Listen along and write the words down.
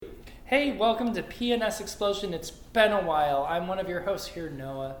Hey, welcome to PNS Explosion. It's been a while. I'm one of your hosts here,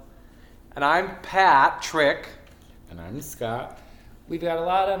 Noah. And I'm Patrick. And I'm Scott. We've got a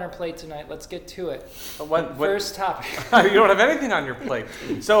lot on our plate tonight. Let's get to it. First topic. You don't have anything on your plate.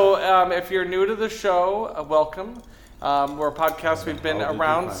 So if you're new to the show, welcome. We're a podcast. We've been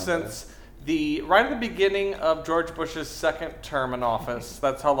around since right at the beginning of George Bush's second term in office.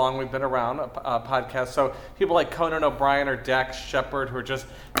 That's how long we've been around, a podcast. So people like Conan O'Brien or Dax Shepard who are just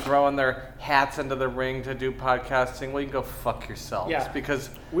throwing their hats into the ring to do podcasting, well, you can go fuck yourselves. Yeah.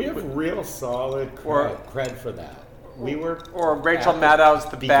 Because we have real solid cred for that. Or Rachel Maddow's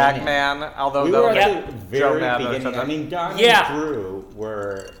the bag man, although we were at the very beginning. I mean, Don and Drew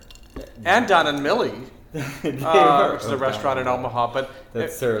were... And Don and Millie. Which is a restaurant in Omaha, but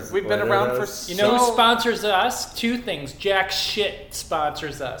we've been around for You know who sponsors us? Two things. Jack Shit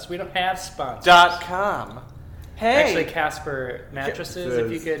sponsors us. We don't have sponsors. .com. Hey, actually, Casper mattresses.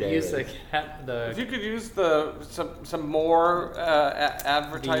 If you could use if you could use some more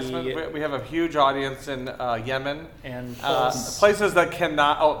advertisement, we have a huge audience in Yemen and places that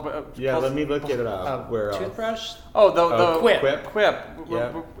cannot. Let me look it up. Where toothbrush? The Quip.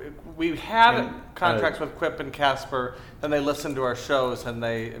 Yeah. We had contracts with Quip and Casper, and they listened to our shows, and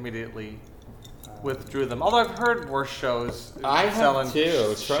they immediately withdrew them. Although I've heard worse shows. I have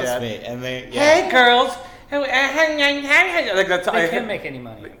too. Trust me. And hey girls. They can't make any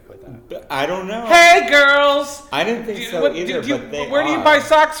money with that. I don't know. Hey, girls! I didn't think so either, where do you buy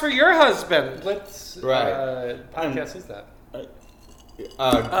socks for your husband? What podcast is that?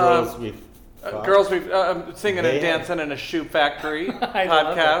 Girls We've Fucked. Girls We've singing and dancing in a shoe factory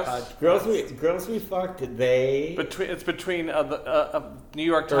podcast. Girls We Fucked. It's between the New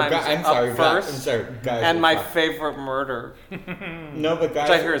York Times Guys and My Favorite Murder. No, but guys,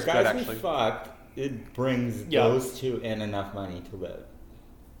 which I hear is Guys good, actually. We Fucked. It brings those two in enough money to live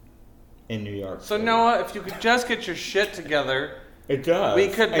in New York. So Noah, if you could just get your shit together, it does. We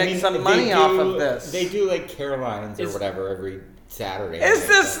could make some money off of this. They do like Carolines or whatever every Saturday. Is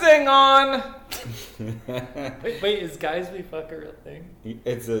this thing on? Wait, is Guys We Fuck a real thing?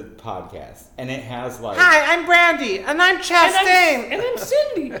 It's a podcast, and it has like. Hi, I'm Brandy, and I'm Chastain, and I'm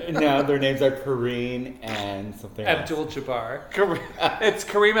Cindy. No, their names are Kareen and something. Abdul-Jabbar. It's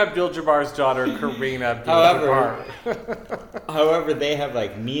Kareem Abdul-Jabbar's daughter, Kareen Abdul-Jabbar. However, they have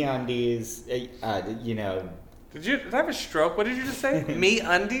like MeUndies. Did I have a stroke? What did you just say?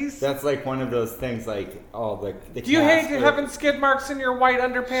 MeUndies? That's like one of those things, like all the. Do you hate having skid marks in your white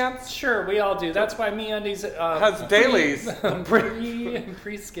underpants? Sure, we all do. That's why MeUndies has dailies,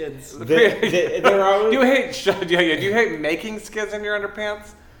 pre-skids. They're always. Do you hate making skids in your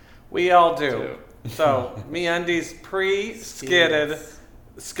underpants? We all do. So MeUndies pre-skidded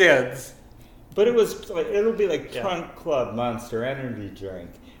skids. But it'll be like Trunk Club, Monster Energy drink.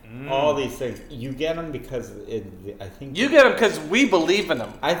 All these things. You get them because I think... You get them because we believe in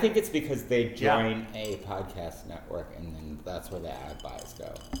them. I think it's because they join a podcast network, and then that's where the ad buys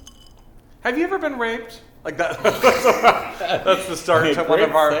go. Have you ever been raped? Like that? That's the start to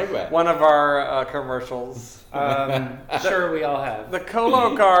one of our commercials. Sure, we all have. The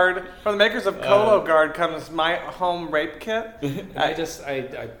Colo Guard, from the makers of Colo Guard, comes my home rape kit. I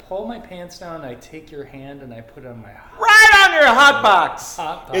pull my pants down, I take your hand, and I put it on my right on your hot box.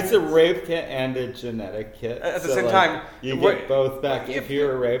 It's a rape kit and a genetic kit. At the same time, you get both back if you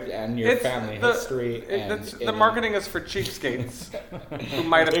were raped and your family history. The marketing is for cheapskates who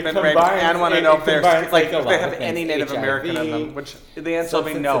might have been raped and want to know if they have any Native American in them. Which the answer will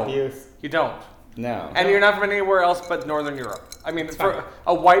be no. Abuse. You don't. No. And you're not from anywhere else but Northern Europe. I mean, for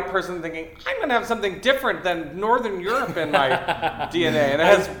a white person thinking, I'm going to have something different than Northern Europe in my DNA. And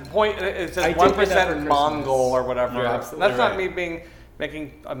it says 1% Mongol or whatever. That's not me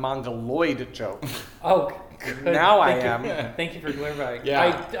making a Mongoloid joke. Oh, good. Now I am. Thank you for clarifying.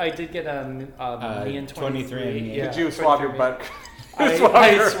 Yeah. I did get a me and 23. Did you swab your butt?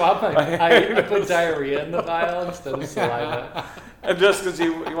 I put diarrhea in the vial instead of saliva. And just because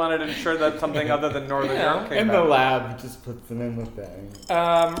you wanted to ensure that something other than Northern Europe came in back. the lab, just puts them in the thing.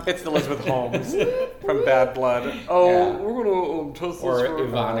 It's Elizabeth Holmes from Bad Blood. We're going to test this. Or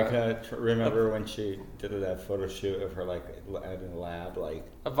Ivanka, remember when she did that photo shoot of her like in the lab, like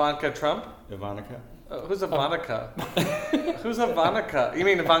Ivanka Trump? Ivanka? Who's Ivanka? Who's Ivanka? You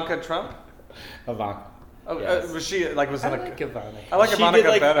mean Ivanka Trump? Ivanka. Yes. Was she like was I in like Ivanka. I like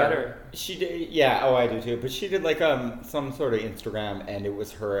Ivanka better. She did, yeah. Oh, I do too. But she did like some sort of Instagram, and it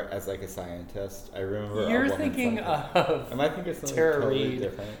was her as like a scientist. I remember. You're thinking of. Am I thinking of something totally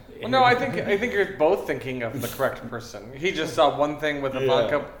different? Well, no, I think you're both thinking of the correct person. He just saw one thing with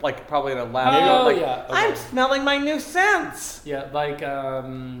Ivanka, like probably in a lab. Oh like, yeah. Okay. I'm smelling my new scents. Yeah, like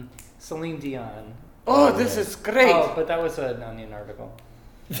Celine Dion. Oh, this is great. Oh, but that was an Onion article.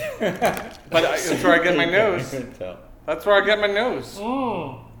 But that's where I get my news. That's where I get my news.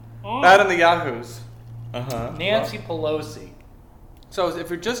 That and the Yahoos. Nancy Pelosi. So if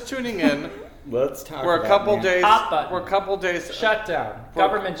you're just tuning in, let's talk. We're a couple days. Hot button. We're a couple days. Shutdown.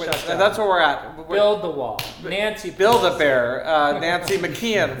 Government shutdown. That's where we're at. Build the wall. Nancy Pelosi. Build-A-Bear. Nancy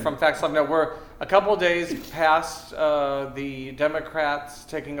McKeon from Facts Love. No, we're a couple days past the Democrats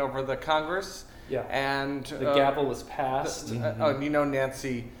taking over the Congress. Yeah. And the gavel was passed. Oh, you know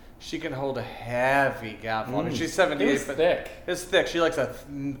Nancy. She can hold a heavy gavel. I mean, she's 78, It was but thick. it's thick. She likes a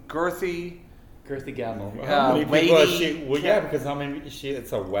girthy gavel. How many weighty. people has she? Well, yeah, because how many?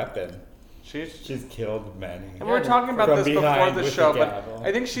 It's a weapon. She's killed many. And we were talking about From this before behind the with show, the but gavel.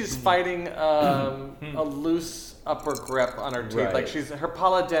 I think she's fighting a loose upper grip on her teeth. Right. Like her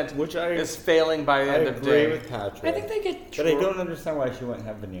polydent Which is failing by the I end of the agree day. with Patrick. I think they get. But I don't understand why she wouldn't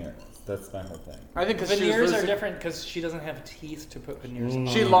have veneers. That's my whole thing. I think because Veneers are different because she doesn't have teeth to put veneers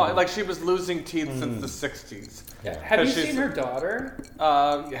on. She was losing teeth since the 60s. Yeah. Have you 'Cause seen her daughter?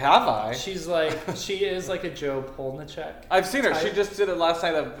 Have I? She is like a Joe Polnicek. I've seen her. type. She just did it last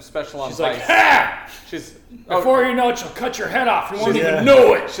night. A special on She's Vice. like, ha! She's Before you know it, she'll cut your head off. You won't Yeah. even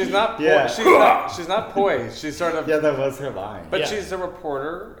know it. she's not. Yeah. She's not poised. She's sort of. Yeah, that was her line. But Yeah. she's a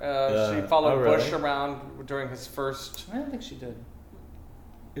reporter. Yeah. She followed Oh, really? Bush around during his first. I don't think she did.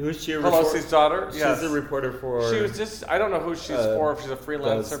 Who's she? Pelosi's daughter. Yes. She's a reporter for. She was just. I don't know who she's for. If she's a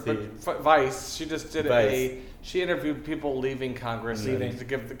freelancer, BuzzFeed. but Vice. She just did Vice. She interviewed people leaving Congress and to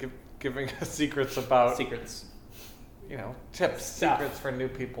giving secrets about Secrets. tips, Stuff. secrets for new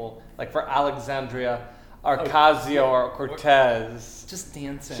people, like for Alexandria Ocasio-Cortez. Just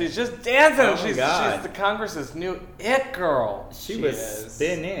dancing. She's just dancing. Oh my she's God. the Congress's new it girl. She She was is.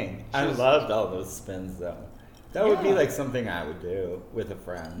 spinning. I loved all those spins though. That would be like something I would do with a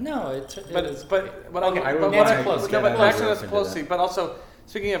friend. No, it But was. what Okay, I I would Nancy want Pelosi. to no, but get back to a this girlfriend to Pelosi. But also,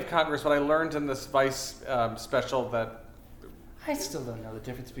 speaking of Congress, what I learned in this Vice special that. I still don't know the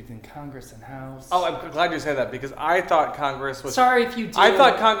difference between Congress and House. Oh, I'm glad you say that because I thought Congress was. Sorry if you do. I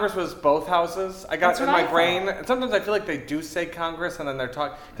thought Congress was both houses. I got That's in what my I brain, thought. and sometimes I feel like they do say Congress, and then they're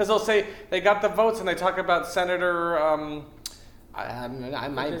talking because they'll say they got the votes, and they talk about Senator.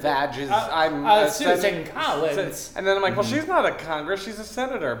 My badge is I'm Susan Collins. and then I'm like, well, she's not a Congress, she's a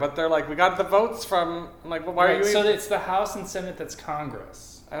senator. But they're like, we got the votes from. I'm like, well, why are you? So even- it's the House and Senate that's Congress.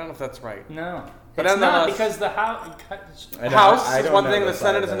 I don't know if that's right. No, But it's not nonetheless- because the House. House I is don't one know thing, the this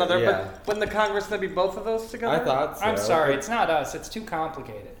Senate is either. another. Yeah. But wouldn't the Congress then be both of those together? I thought so. I'm sorry, it's not us. It's too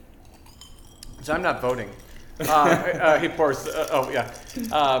complicated. So I'm not voting. He pours.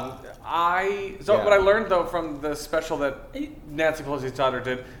 What I learned though from the special that Nancy Pelosi's daughter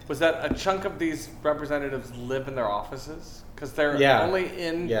did was that a chunk of these representatives live in their offices because they're only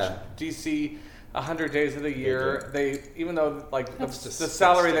in D.C. 100 days of the year. They even though like the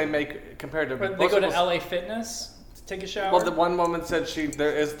salary they make compared to But they go to LA Fitness to take a shower. Well, the one woman said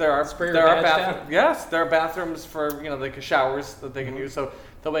there are Spray there your are badge bathrooms. down? Yes, there are bathrooms for like showers that they can use. So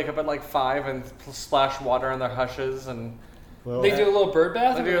they'll wake up at like 5 and splash water on their hushes and. Well, they do a little bird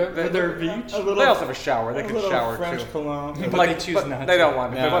bath They do- with their beach. They also have a shower. They can shower French too. cologne. But they choose not They to. don't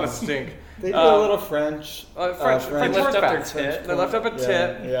want. They No. want to stink. They do a little French. French They lift up their bath. tit. They lift up a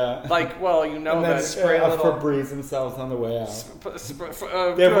tit. Yeah. Like, well, you know And then that. spray a little- Febreze themselves on the way out.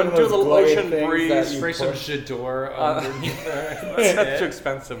 They have one of do a those little glowy ocean things breeze. that you Spray some push. J'adore underneath That's too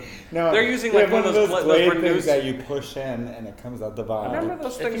expensive. No, They're using they like have one of those glade renews. things that you push in and it comes out the bottom. Remember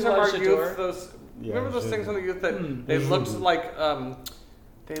those If things you from love our J'adore. youth? Yeah, Remember those J'adore. things from the youth that they looked like.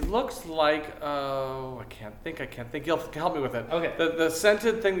 They looked like. I can't think. You'll help me with it. Okay. The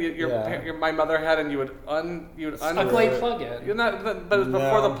scented thing that my mother had, and you would A glade plug-in. You're not, but it was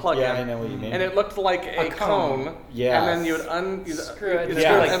before the plug-in. Yeah, I know what you mean. And it looked like a cone. Yes. And then you would Screw it. you'd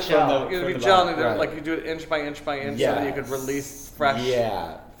Yeah, screw like it gel. It would be From the gel, bottom, and right. like you do it inch by inch by inch, Yes. so that you could release fresh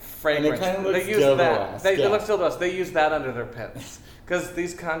fragrance. And it kinda looks they use that. dildo-esque, They yeah. look dildo-esque. They use that under their pins because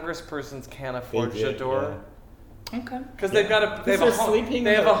these congresspersons can't afford did, J'adore. Okay. Because they've got a, they have they're a home. sleeping.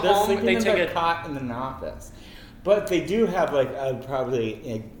 They have a they're home. sleeping they in take their it- cot in an office, but they do have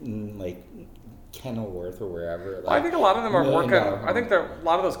probably like Kenilworth or wherever. I think a lot of them are $1 working. million I think a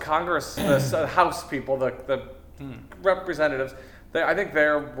lot of those Congress, the House people, the representatives. I think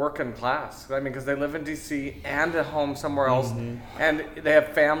they're working class. I mean, because they live in D.C. and a home somewhere else, and they have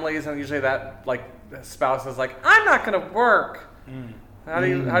families, and usually that the spouse is like, "I'm not going to work." How do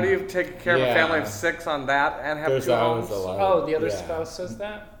you take care of a family of 6 on that and have There's 2 always homes? a lot. Oh, the other yeah. spouse says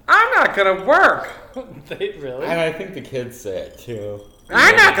that? I'm not going to work. They really? And I think the kids say it too.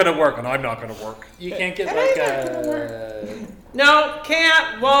 I'm not going to work, and I'm not going to work. You can't get like a No,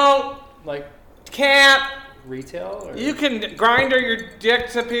 can't, won't, Like can't. retail? Or? You can grinder your dick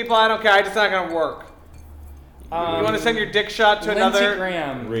to people. I don't care. It's not going to work. You want to send your dick shot to Lindsey another?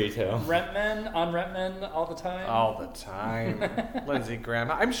 Graham. Retail. Rentman all the time? All the time. Lindsey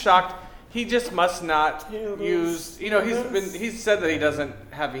Graham. I'm shocked. He just must not use, he's said that he doesn't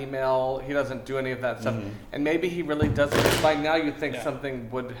have email, he doesn't do any of that stuff. And maybe he really doesn't. By now you'd think something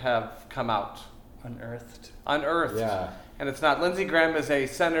would have come out. Unearthed. Yeah. And it's not. Lindsey Graham is a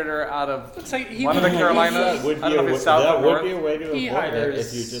senator out of Looks like one of the Carolinas. That would I don't know if it's south that or would north. be a way to He avoid it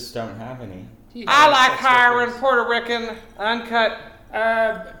hires- if you just don't have any. I like hiring Puerto Rican, uncut.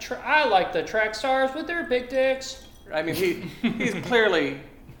 I like the track stars with their big dicks. I mean, he's clearly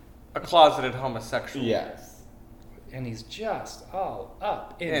a closeted homosexual. Yes. And he's just all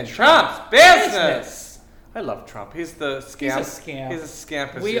up in Trump's business. I love Trump. He's the scamp. He's a scamp. He's a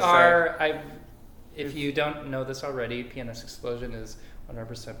scamp. As We you say. are. If you don't know this already, PNS Explosion is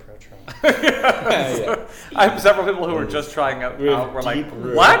 100% pro-Trump. Yeah. I have several people who were just trying out. We have Were like, deep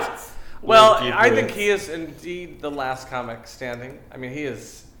roots. what? Well, deep I think roots. he is indeed the last comic standing. I mean, he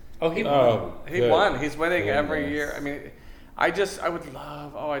is. Oh, he He won. He's winning every goodness. year. I mean, I would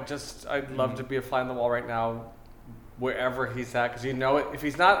love. I'd love to be a fly on the wall right now, wherever he's at, because if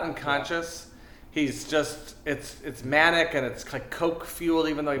he's not unconscious, he's just it's manic and it's like coke fueled,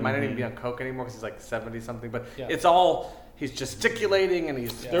 even though he might not even be on coke anymore because he's like 70 something. But it's all he's gesticulating and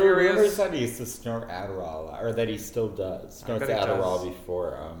he's There were rumors furious. that he used to snort Adderall, or that he still does. Snorts bet he Adderall does.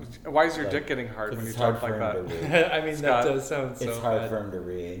 before. Why is your like, dick getting hard when you it's talk hard like for him that? to read. I mean, Scott. that does sound so It's hard bad. for him to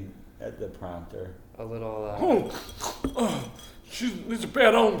read at the prompter. A little. These are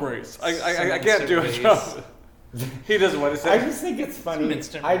bad hombres. I can't do it. Race. He doesn't want to say. I just think it's funny. Some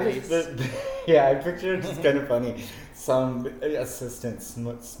instant I release. I picture it just kind of funny. Some assistant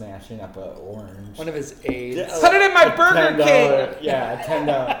smashing up an orange. One of his aides. Yeah, Put it in my a Burger $10 King. Yeah, a $10.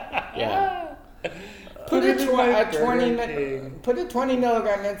 Yeah. Put it a, in tw- my a 20 Burger King. put a 20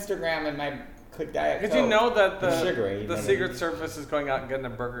 milligram Instagram in my Diet Did you Coke. know that It's sugary, the Secret Service is going out and getting a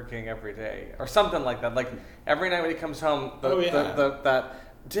Burger King every day or something like that? Like every night when he comes home, that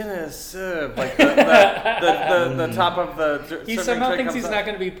dinner is served. Like the top of the He serving somehow tray thinks comes he's up. not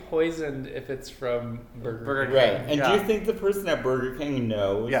going to be poisoned if it's from Burger King. Right. And Yeah. do you think the person at Burger King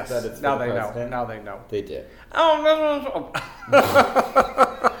knows Yes. that it's for Now the they know. president? Now they know. They did. Oh no!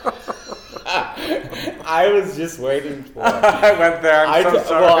 I was just waiting for it. I went there. I'm so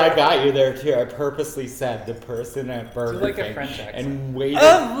sorry. Well, I got you there too. I purposely said the person at Burger like a King French accent. and waited.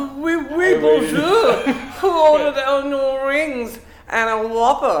 Oui, bonjour. Who ordered our new rings and a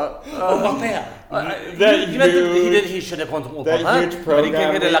Whopper? He should have gone to Whopper. That huge But he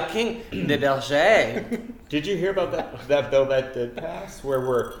came here to program. La King de Berger. Did you hear about that bill that did pass, where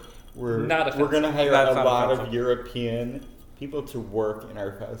we're Not offensive. going to hire That's a not lot offensive. of European people to work in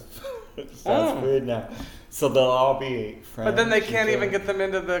our fast food now, so they'll all be French. But then they can't and even get them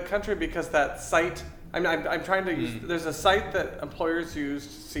into the country because that site. I'm trying to use. There's a site that employers use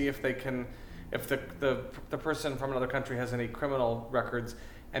to see if they can, if the person from another country has any criminal records,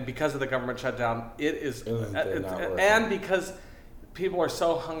 and because of the government shutdown, it is, they're not working. and because people are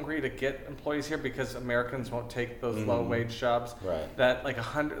so hungry to get employees here because Americans won't take those low wage jobs. Right. That like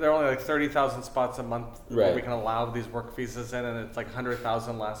 100, there are only like 30,000 spots a month where Right. we can allow these work visas in, and it's like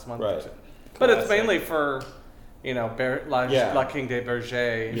 100,000 last month. Right. But it's Classic. mainly for, La King de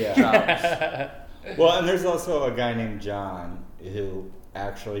Berger jobs. Well, and there's also a guy named John who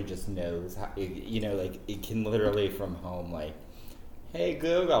actually just knows how, like it can literally from home, like, hey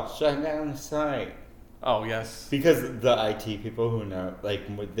Google, shut down the site. Oh yes. Because the IT people who know, like,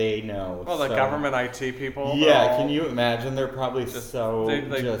 they know. Well, the so- government IT people. they're Yeah, all can you imagine? They're probably they just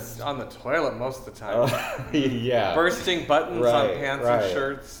on the toilet most of the time. yeah, Bursting buttons on pants and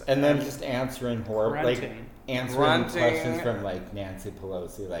shirts. and then just answering Grunting. answering Grunting. questions from like Nancy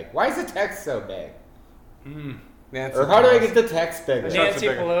Pelosi, like, why is the text so big? Nancy Or how do I Pelosi. get the text bigger? Nancy Nancy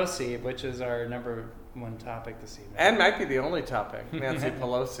bigger. Pelosi, which is our number one topic this evening. And might be the only topic. Nancy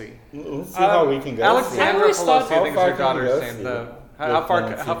Pelosi. Let's see how we can go. Alexandra always thought- Pelosi. I think is How her far can you daughter's go, name. Steve? How far?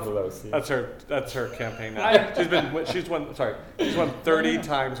 Nancy How, Pelosi. that's her campaign now. She's won 30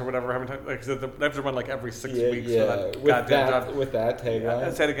 times or whatever. How many times? Like, they have to run like every 6 weeks for that goddamn job. With that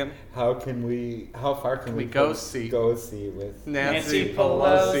tagline. Say it again. How far can we go go see with Nancy Nancy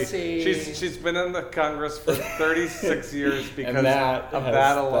Pelosi. Pelosi. She's been in the Congress for 36 years because and that of has,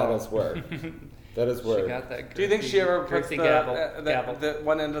 that alone. That has worked. That has She worked. got that. Do you think she ever puts girthy the, gavel? the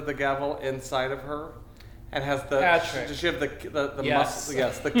one end of the gavel inside of her, and has the? Patrick. Does she have the Yes. muscle?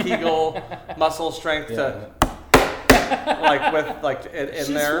 Yes, the Kegel muscle strength Yeah. to. like with like in She's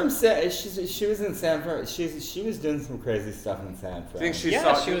there. She was in San Fran. She was doing some crazy stuff in San Fran. Think she Yeah,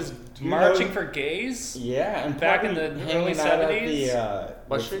 saw she was Do you marching know- for gays. Yeah, and Back in probably the hanging early out at 70s? the,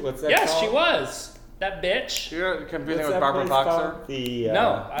 Was she? What's that Yes, called? she was. That bitch. You're confusing What's with that Barbara place Boxer. called? The,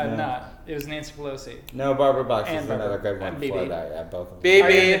 No, I'm not. It was Nancy Pelosi. No, Barbara Boxer And is another Barbara- good one and for BB. that. Yeah, both of them. BB. Are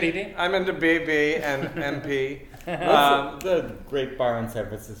you into BB? I'm into BB and MP. What's the great bar in San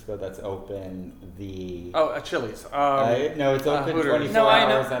Francisco that's open? A Chili's. No, it's open Hooters. 24 No, I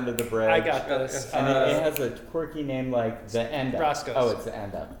know. hours under the bridge. I got this. And it has a quirky name like the End Up. Roscoe's. Oh, it's the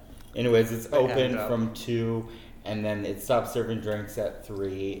End Up. Anyways, it's The open End Up. from 2, and then it stops serving drinks at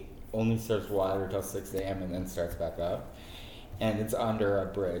 3, only serves water till 6 a.m., and then starts back up. And it's under a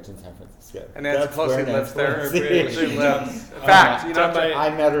bridge in San Francisco. And Nancy That's where Pelosi lives there. Pelosi- She lives. In fact, you know, Done by-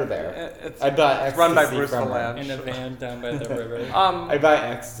 I met her there. it's, I bought it's run by ecstasy Bruce from her. Valanche. In a van down by the river. I buy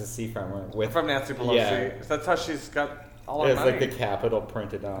ecstasy from her. From Nancy Pelosi. Yeah. That's how she's got all her It's money. like the capital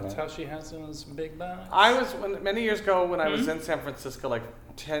printed on That's it. how she has those big bucks. I was many years ago when I was Mm-hmm. in San Francisco, like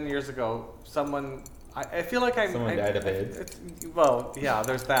 10 years ago. Someone, I feel like Someone died of AIDS. Well, yeah,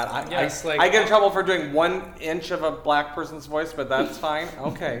 there's that. Yes, I get in trouble for doing 1 inch of a black person's voice, but that's fine.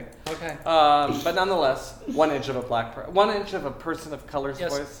 Okay. Okay. But nonetheless, 1 inch of a 1 inch of a person of color's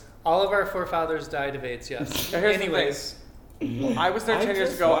Yes. voice. All of our forefathers died of AIDS, yes. Now, here's the Anyways. I was there I 10 years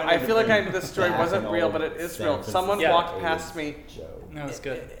just ago. wanted I to feel like bring this story back wasn't an real, old but it is San real. Francisco Someone Yeah. walked past me, joke. No, it's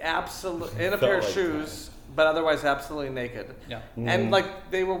good. absolutely in a Felt pair of like shoes, but otherwise absolutely naked. Yeah. And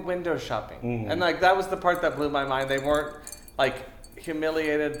like they were window shopping, and like that was the part that blew my mind. They weren't like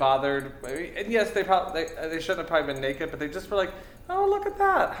humiliated, bothered, and yes, they probably they shouldn't have probably been naked, but they just were like, oh, look at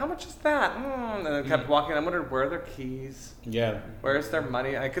that, how much is that? And then kept walking. I wondered where are their keys, Yeah. where's their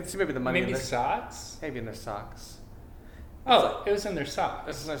money. I could see maybe the money Maybe in their, socks? maybe in their socks. Oh, it was in their socks.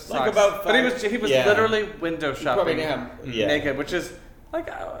 This is their Like socks. about But five- he was yeah. literally window Probably shopping yeah. naked, which is like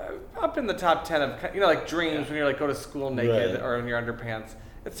up in the top 10 of like dreams when you're like go to school naked Right. or in your underpants.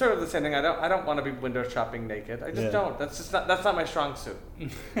 It's sort of the same thing. I don't want to be window shopping naked. I just Yeah. don't. That's not my strong suit.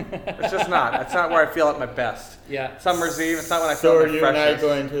 It's just not. That's not where I feel at my best. Yeah. Summer's Eve. It's not when I So feel are at my you and I freshest.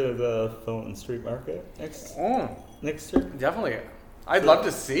 going to the Fulton Street Market next year? Definitely. I'd love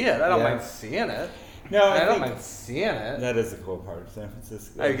to see it. I don't Yeah. mind seeing it. No, I don't think mind seeing it. that is a cool part of San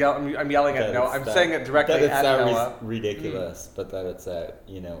Francisco. I'm yelling at That Noah. it's I'm that- saying it directly that it's at that Noah. ridiculous, but that it's that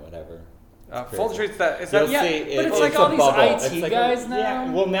whatever. It's Fulton crazy. Street's that. Is You'll that Yeah, see, but it's like all a these bubble. IT It's like guys now.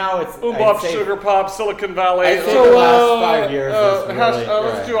 Yeah, well now it's Umbop, I'd say- Sugar Pop, Silicon Valley. I'd say the last 5 years. is really,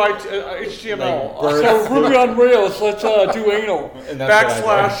 Let's do HTML. Like birds- Ruby on Rails, let's do anal. and that's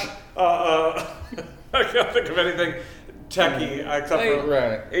what I Backslash. I can't think of anything techie except do. for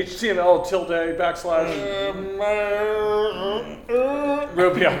Right. HTML tilde backslash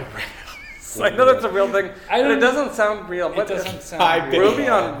Ruby on Rails. I know that's a real thing, I but it don't- doesn't sound real. It What doesn't sound I've been- Ruby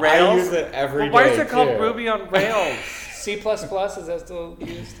on Rails? I use it every Well, why is day, it called too. Ruby on Rails? C++, is that still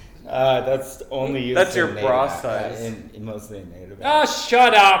used? That's only used. That's in your native bra app- size. in mostly in native. Oh, apps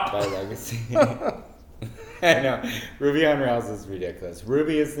shut up! by legacy. I know. Ruby on Rails is ridiculous.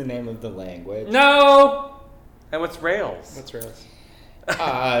 Ruby is the name of the language. No! And what's Rails? What's Rails?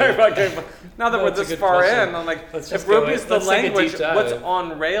 Okay, but now that No, we're it's a this good far question. in, I'm like, Let's if just go Ruby in. is the Let's take a language, deep dive. what's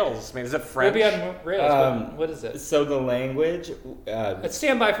on Rails? I mean, is it French? Ruby on Rails, what is it? So the language. Let's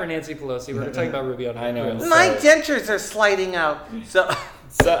stand by for Nancy Pelosi. We're talking about Ruby on I know. Rails. My dentures are sliding out. So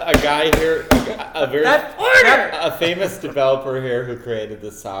So a guy here, a very That- a famous developer here who created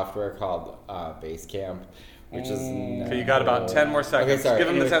this software called Basecamp, which is. Okay, you got about 10 more seconds. Okay, sorry. Give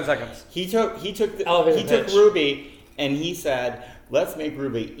him the Anyway, 10 seconds. He took Elevator pitch. Ruby and he said, let's make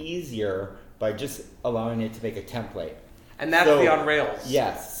Ruby easier by just allowing it to make a template. And that's So- the on Rails.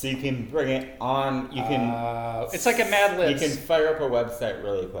 Yes, so you can bring it on. You can. It's like a Mad You Libs. can fire up a website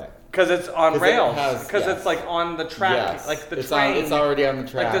really quick. Because it's on 'Cause it Rails. has- Because yes. it's like on the track. Yes, Like the it's train. it's already on the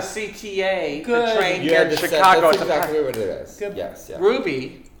track. like the CTA, Good. the train You here had in to set- Chicago. That's It's a- exactly what it is. Good. Yes, yes.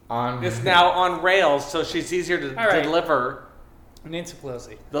 Ruby On is now on Rails, so she's easier to All right. deliver Nancy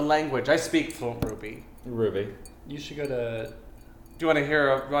Pelosi. the language. I speak fluent Ruby. Ruby. You should go to. Do you want to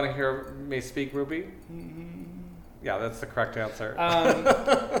hear me speak Ruby? Yeah, that's the correct answer. I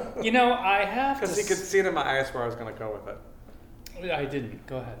have to. Because you could see it in my eyes where I was going to go with it. I didn't.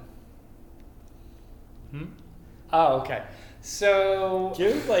 Go ahead. Oh, okay. So. Do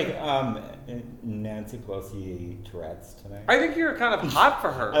you have like Nancy Pelosi Tourette's tonight? I think you're kind of hot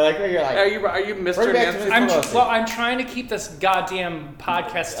for her. I like how you're like. Are you Mr. Bring back to Nancy? Pelosi. I'm trying to keep this goddamn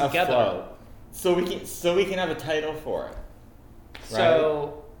podcast together. afloat. So we can have a title for it.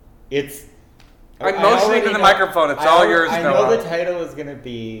 So. It's I'm motioning to the microphone. It's all yours, I Noah. know the title is going to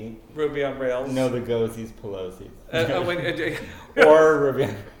be Ruby on Rails. No, the Gozies Pelosi's. Or Ruby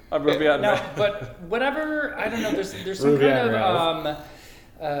on Ruby on No, Rails. but whatever. I don't know. There's some Ruby kind on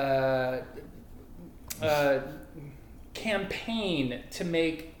of campaign to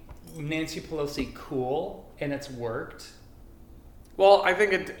make Nancy Pelosi cool, and it's worked. Well, I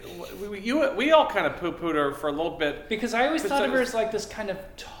think we all kind of poo-pooed her for a little bit. Because I always thought of her as like this kind of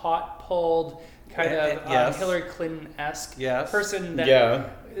taut-pulled, kind of yes. Hillary Clinton-esque Yes. person that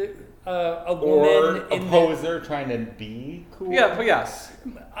a woman or a in poser trying to be cool. Yeah, but yes.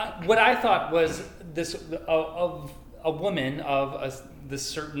 what I thought was this of a woman of this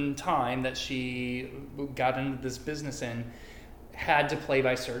certain time that she got into this business in had to play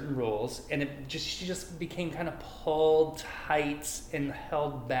by certain rules, and she just became kind of pulled tight and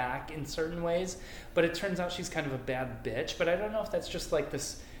held back in certain ways. But it turns out she's kind of a bad bitch. But I don't know if that's just like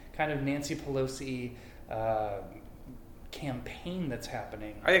this kind of Nancy Pelosi campaign that's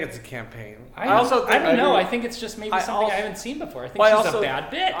happening. I think it's a campaign. I don't know. I think it's just maybe something I haven't seen before. I think she's a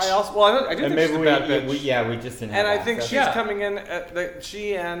bad bitch. I do think she's a bad bitch. We just didn't. And have I think access. she's coming in.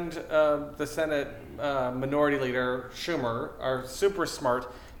 She and the Senate Minority Leader Schumer are super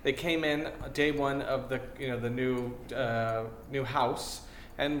smart. They came in day one of the new House,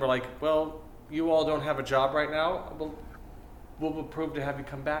 and were like, "Well, you all don't have a job right now. We'll approve to have you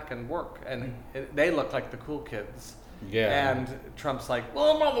come back and work." And they look like the cool kids. Yeah. And Trump's like,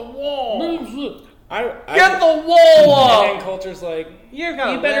 "Well, I'm on the wall. Get the wall up." And Coulter's like, You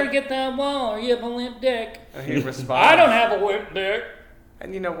better get that wall or you have a limp dick. And he responds, I don't have a limp dick.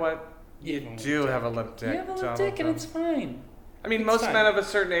 And you know what? You do have a limp dick. You have a limp dick and it's fine. I mean, most men of a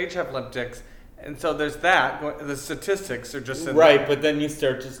certain age have limp dicks. And so there's that. The statistics are just in right, but then you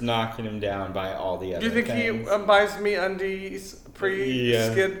start just knocking him down by all the other Do you think things. he buys me undies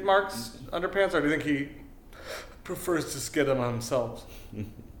pre-skid marks underpants, or do you think he prefers to skid them on himself?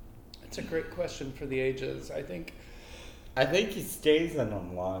 It's a great question for the ages. I think he stays in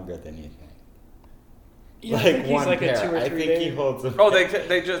them longer than you think. Yeah, I think he's one like pair. a 2 or 3 I think day. he holds them. Oh,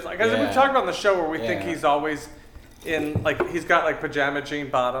 they just like we've talked about on the show where we think Yeah. he's always in like he's got like pajama jean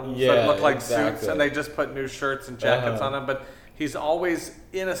bottoms that Yeah, look like exactly. suits, and they just put new shirts and jackets on him, but he's always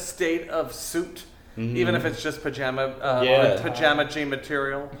in a state of suit. Even if it's just pajama jean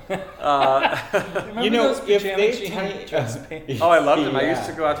material. Remember You know, those if pajama they jean tie- dress pants? Oh, I loved him. I Yeah. used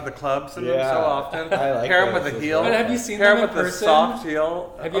to go out to the clubs in them Yeah. so often. I like Pair them those with a as heel. well. But have you seen Pair them in with a person? soft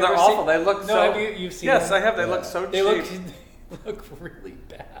heel. Have you They're ever awful. seen- They look No, so. have you've seen Yes, them? I have. They look so They look, cheap. they look really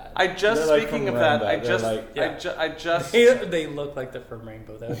bad. I just They're like speaking from of that. Rainbow. I They're just. like- I just. They look like they're from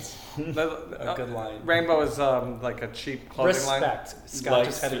Rainbow. That's a good line. Rainbow is like a cheap clothing line. respect. Scott Like,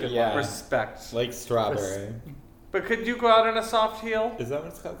 just had a good yeah. line. Respect. Like strawberry. But could you go out in a soft heel Is that what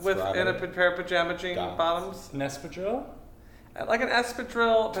it's called? with Strawberry? in a pair of pajama jean Goth. bottoms? An espadrille? Like an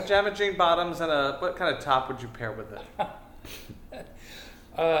espadrille, pajama jean bottoms, and what kind of top would you pair with it?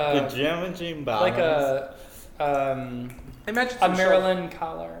 Pajama jean bottoms. Like Imagine a some Maryland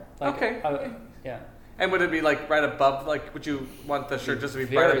collar. Like Okay. Yeah. And would it be like right above? Like, would you want the shirt just to be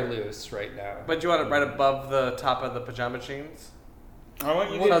Very right? loose right now. But you want it right above the top of the pajama jeans? I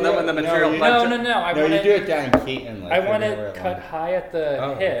want you Well, to then do when it- the material you- left- No. I No, want you it. do it down Keaton. Like I want whenever it cut high at the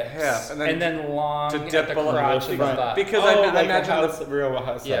Oh, hips, yeah, and then long to at dip the below crotch the and the front. butt. Because Oh, I like imagine a house, real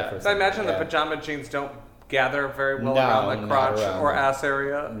housewife. Yeah. or So I imagine something, the pajama jeans don't gather very well No, around the not crotch around or the- ass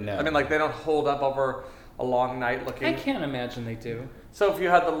area. No. I mean, like they don't hold up over a long night I looking. can't imagine they do. So if you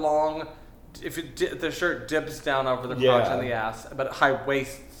had the long, if the shirt dips down over the crotch Yeah. and the ass, but high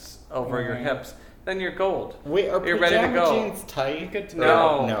waists over your Right. hips, then you're gold. Wait, are You're ready to pajama go. jeans tight? Good to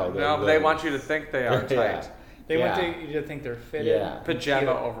No, No, they're but they loose. want you to think they are Yeah. tight. They Yeah. want you to think they're fitted. Yeah.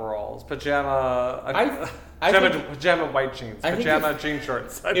 Pajama overalls, pajama I think- pajama white jeans, I think pajama jean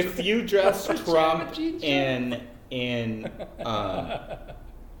shorts. If you dress Trump jean shorts. in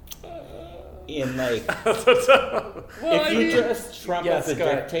like Well, if you dress Trump Yes, as a go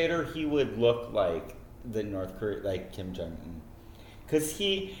ahead. dictator, he would look like the North Korea, like Kim Jong Un, because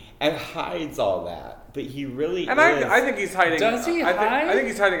he hides all that, but he really And is. I think he's hiding. Does he I hide? think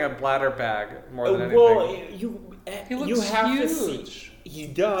he's hiding a bladder bag more than anything. well, He looks you have to huge. see. He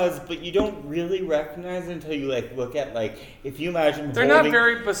does, but you don't really recognize it until you like look at like if you imagine They're not holding,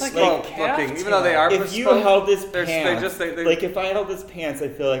 very like bespoke a looking, even though they are if bespoke. you held his they're- pants, they like if I held his pants, I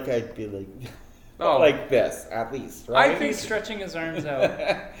feel like I'd be like, Oh. like this at least, I right? think- He's stretching his arms out.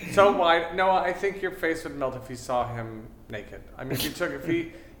 so wide. No, I think your face would melt if you saw him naked. I mean,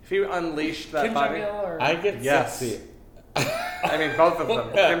 if you unleashed that Kim body. Jong-il or I get Yes. sexy. I mean, both of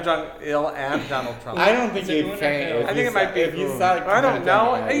them. Kim Jong-il and Donald Trump. I don't think you'd faint. I think it might be. If you saw I don't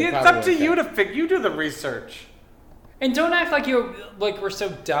know. It's up to you to. to figure. You do the research. And don't act like we're so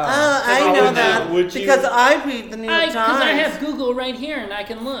dumb. I know that because I read the New York Times. Because I have Google right here and I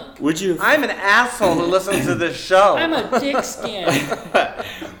can look. Would you? I'm an asshole who listens to this show. I'm a dick skin.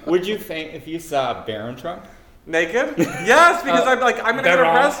 Would you faint if you saw Barron Trump? Naked? Yes, because I'm gonna get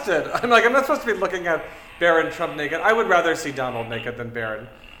arrested. I'm not supposed to be looking at Barron Trump naked. I would rather see Donald naked than Barron.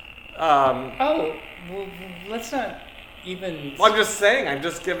 Well, let's not even. Well, I'm just saying. I'm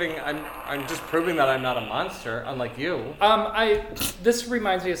just proving that I'm not a monster, unlike you. This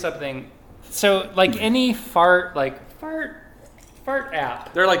reminds me of something. So, like any fart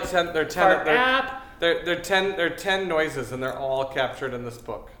app. They're like 10. They're 10. Fart app. They're 10. They're 10 noises, and they're all captured in this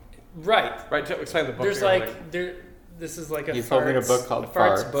book. Right. Right. To explain the book. There's This is like a He's holding a book called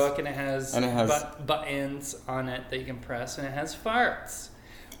farts Farts. book, and it has buttons on it that you can press, and it has farts.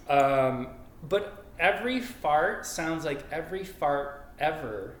 But every fart sounds like every fart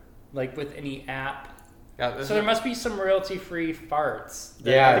ever, like with any app. Yeah, so there must be some royalty-free farts.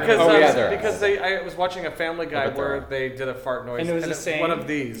 Yeah, because I was watching a Family Guy where they did a fart noise, and it was the same. One of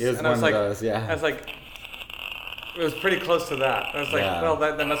these, and I was like, I was like, it was pretty close to that. I was like, well,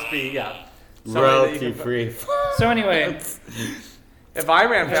 that must be royalty-free. So anyway, if I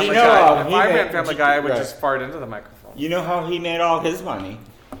ran Family Guy, I would just fart into the microphone. You know how he made all his money?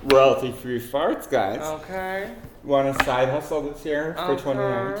 Royalty-free farts, guys. Okay. Want a side hustle this year for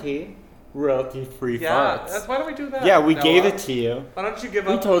 2019? Royalty-free farts. Why don't we do that? Yeah, we gave it to you. Why don't you give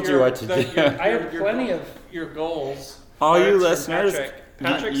up? We told you what to do. I have plenty of your goals. All you listeners,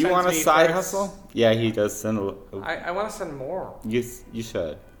 Patrick you want a side hustle? Yeah, he does send a. I want to send more. You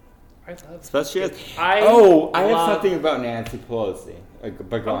should. I love Especially as I have something about Nancy Pelosi.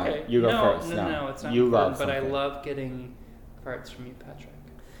 But go on. You go first. No, it's not you important, but I love getting farts from you, Patrick.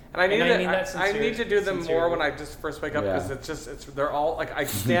 And I need to do them more when I just first wake up because they're all like I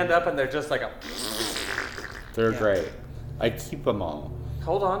stand up and they're just like a. They're great. I keep them all.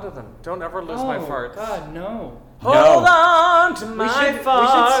 Hold on to them. Don't ever lose my farts. God, no. Hold on to my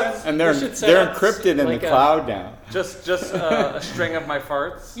farts. And they're encrypted in the cloud now. Just a string of my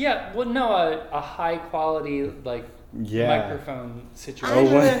farts. Yeah. Well, no, a high quality microphone situation.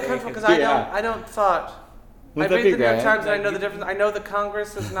 I'm really uncomfortable because I don't thought. I read the New York Times and I know the difference. I know the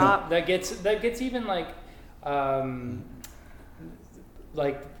Congress is not. that gets even like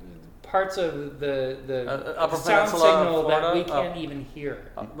parts of the Upper sound Peninsula, signal Florida? that we can't even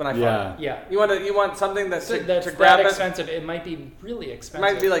hear. When I fart. Yeah. You want something that's to grab that it. expensive. It might be really expensive.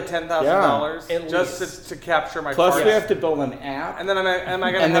 It might be like $10,000 just to capture my. Plus, farts. we have to build an app. And then am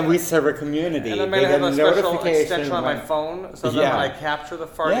I gonna? And then we serve a community. And I'm gonna have a special extension on my phone, so that when I capture the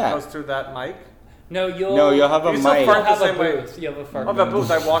fart, it goes through that mic. No, you'll have a mic. You'll have a booth. You have a fart booth. I'll have a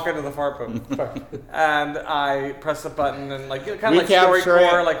booth. I walk into the fart booth. And I press the button and kind of like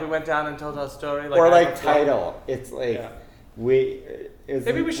StoryCorps, like we went down and told our story. Or like Tidal. It's like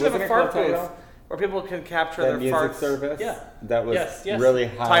maybe we should have a fart booth where people can capture their music farts. Service. Yeah. That was really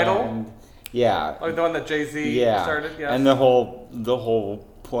high. Tidal? Yeah. Like the one that Jay-Z started. Yeah. And the whole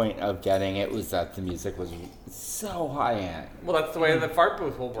point of getting it was that the music was so high end. Well, that's the way the fart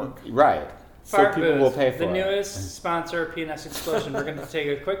booth will work. Right. Fart so people will pay for the it. newest sponsor, PNS Explosion. We're going to take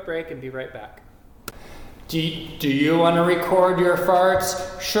a quick break and be right back. Do you want to record your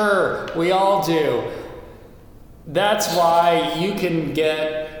farts? Sure, we all do. That's why you can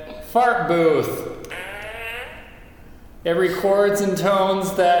get Fart Booth. It records in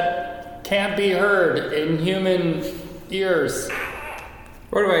tones that can't be heard in human ears.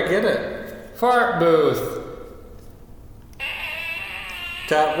 Where do I get it? Fart Booth.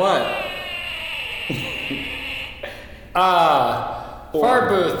 What? Fart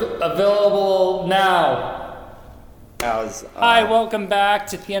Booth, available now. Hi, welcome back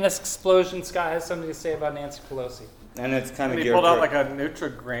to PNS Explosion. Scott has something to say about Nancy Pelosi. And it's kind of geared pulled out like a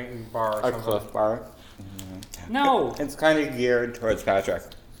Nutri-Grain bar or something. A Cliff Bar. Mm-hmm. No. It's kind of geared towards Patrick.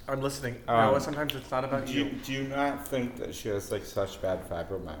 I'm listening. No, sometimes it's not about you. Do you not think that she has like such bad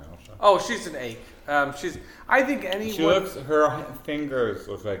fibromyalgia? Oh, she's an ache. I think anyone. Her fingers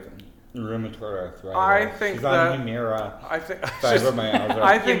look like rheumatoid arthritis. I think she's that. on Humira. I think fibromyalgia.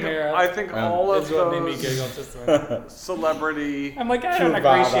 I think all of those celebrity. I'm like, I don't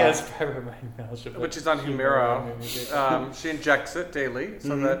agree. She has fibromyalgia, but she's on Humira. She injects it daily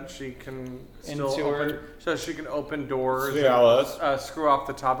so that she can open doors. Cialis. Screw off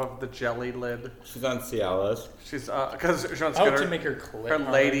the top of the jelly lid. She's on Cialis. She's because she wants to get to make her clit. Her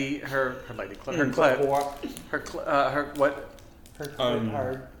clit. Her clit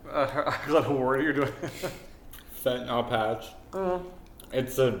hard. Her clit whore. You're doing. fentanyl patch.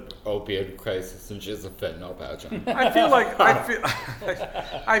 It's an opiate crisis, and she has a fentanyl patch on. I feel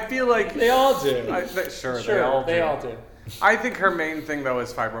like They all do. They all do. I think her main thing though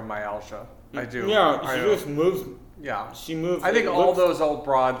is fibromyalgia. I do. Yeah, she just moves. Yeah, she moves. I think all those old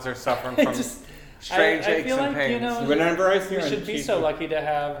broads are suffering from strange aches feel and like, pains. Whenever I see her, we should be so lucky to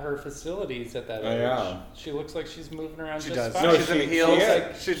have her facilities at that age. Yeah. She looks like she's moving around. She just does. fine. No, she's in heels.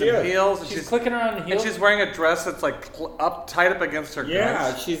 She's in heels. And she's clicking around in heels. And she's wearing a dress that's like tight up against her guts.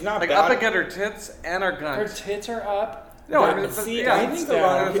 Yeah, she's not like bad. up against her tits and her guns. Her tits are up. No, I think a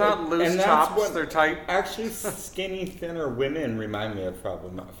lot of it's not loose chops. They're tight. Actually, skinny, thinner women remind me of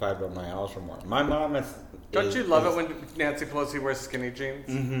fibromyalgia more. My mom is. Don't you love it when Nancy Pelosi wears skinny jeans?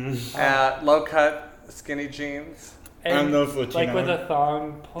 Mm-hmm. Low cut skinny jeans. And those Latino. Like with a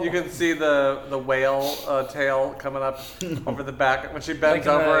thong pull. You can see the whale tail coming up over the back when she bends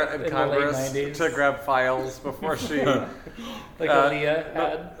over in Congress to grab files before she. Like Aaliyah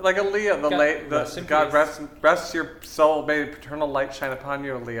had. Like Aaliyah, God rest your soul, may paternal light shine upon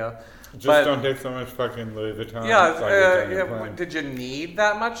you, Aaliyah. Just don't take so much fucking Louis Vuitton. Yeah, did you need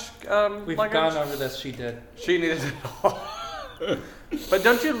that much? We've gone over this. She did. She needed it all. But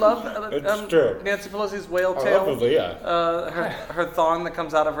don't you love Nancy Pelosi's whale tail? I love Aaliyah. Her thong that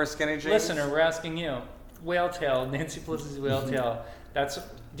comes out of her skinny jeans. Listener, we're asking you. Whale tail, Nancy Pelosi's whale tail.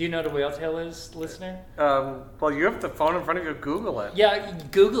 Do you know what a whale tail is, listener? Well, you have the phone in front of you. Google it. Yeah,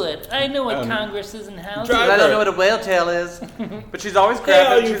 Google it. I know what Congress is and how. I don't know what a whale tail is. But she's always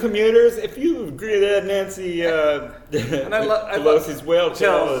grabbing. Hey, all you commuters, if you agree that Nancy Pelosi's whale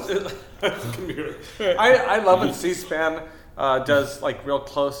tail is commuter. I love when C-SPAN does like real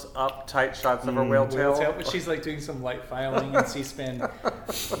close up tight shots of her whale tail. But she's like doing some light filing and C-SPAN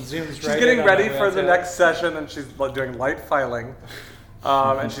zooms right. She's getting ready for the next session and she's doing light filing.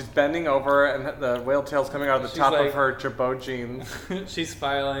 And she's bending over and the whale tail's coming out of the top of her jabot jeans. She's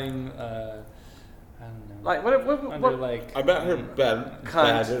filing, I don't know. Like what like, I bet her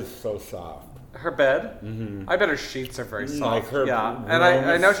bed is so soft. Her bed? Mm-hmm. I bet her sheets are very soft. Like her and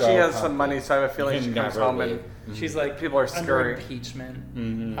I know she has some money, so I have a feeling she comes home and she's like people are scurrying. Under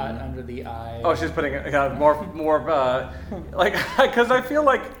impeachment, hot under the eye. Oh, she's putting more of like because I feel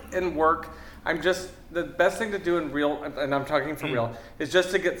like in work the best thing to do in real, and I'm talking for real, is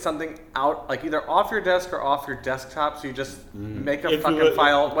just to get something out, like either off your desk or off your desktop. So you just make a fucking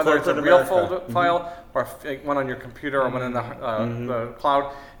file, whether it's a real file or one on your computer or one in the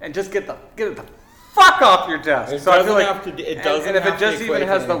cloud, and just get it the fuck off your desk. So I feel like and if it just even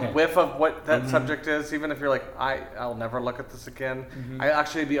has the whiff of what that subject is, even if you're like, I'll never look at this again, I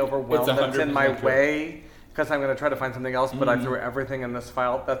actually be overwhelmed that it's in my way. Because I'm going to try to find something else, but I threw everything in this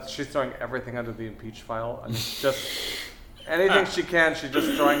file. She's throwing everything under the impeach file. I mean, just anything she can, she's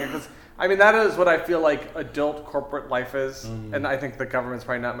just throwing it. Because that is what I feel like adult corporate life is, and I think the government's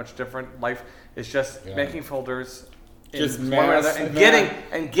probably not much different. Life is just making folders, just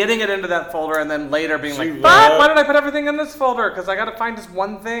getting it into that folder, and then later being like, "But why did I put everything in this folder? Because I got to find this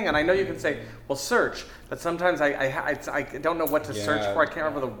one thing." And I know you can say, "Well, search," but sometimes I don't know what to search for. I can't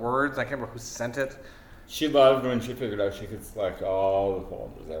remember the words. I can't remember who sent it. She loved when she figured out she could select all the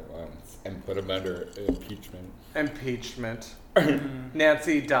folders at once and put them under impeachment.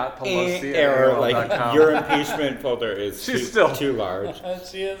 Nancy.Pelosi error, like your impeachment folder is too large.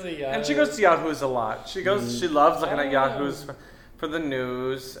 She is a Yahoo. And she goes to Yahoo's a lot. She goes. She loves looking at Yahoo's for the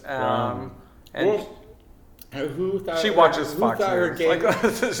news. Who thought she watches Fox News?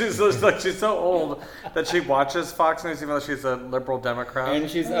 She's so old that she watches Fox News, even though she's a liberal Democrat. And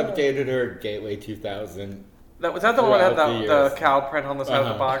she's updated her Gateway 2000. Was that the one that had the cow print on the side of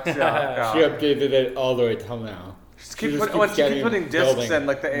the box? Yeah. She updated it all the way till now. She keeps putting discs in,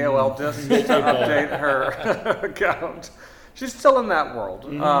 like the AOL discs, to update her account. She's still in that world.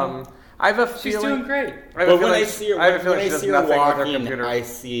 I have a feeling she's doing great. But when I see her walking, I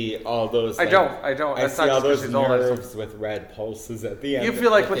see all those. I don't. I see all those nerves with red pulses at the end. You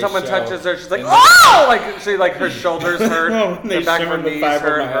feel like when someone touches her, she's like, "Oh!" Like her shoulders hurt, the back of her knees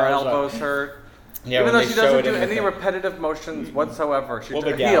hurt, her elbows hurt. Yeah, even though she doesn't do any repetitive motions whatsoever. She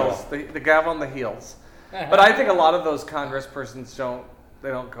the heels, the gavel and the heels. But I think a lot of those congresspersons don't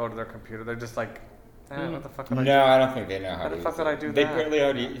go to their computer. They're just like, what the fuck would I do? No, I don't think they know how to use it. How the fuck would I do that? They barely know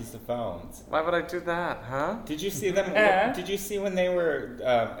how to use the phones. Why would I do that, huh? Did you see them? Did you see when they were,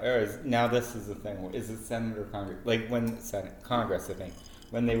 now this is the thing, is it Senate or Congress? Like when, Congress, I think,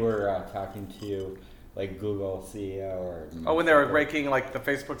 when they were talking to, like, Google CEO or... Oh, when they were raking, like, the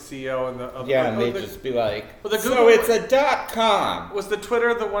Facebook CEO and the... and they'd just be like, so it's a .com. Was the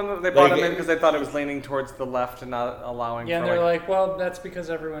Twitter the one that they brought him in because they thought it was leaning towards the left and not allowing and they're like, well, that's because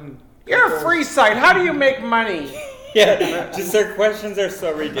everyone You're a free site. How do you make money? Yeah, just their questions are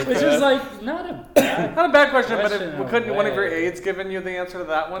so ridiculous. Which is like not a bad question, but in a couldn't one of your way. aides given you the answer to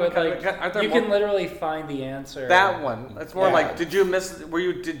that one? But like, Aren't there you more- can literally find the answer. That one. It's more Yeah. like, did you miss? Were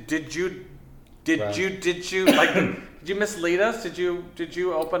you? Did you? Like? Did you mislead us? Did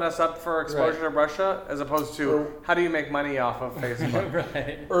you open us up for exposure to Russia, as opposed to how do you make money off of Facebook?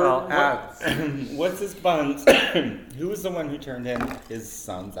 Right. Well, ads. What's his buns? Who was the one who turned in his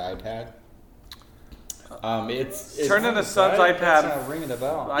son's iPad? It's Turn in a son's That's iPad. not ringing a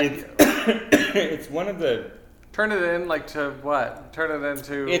bell. it's one of the. Turn it in like to what? Turn it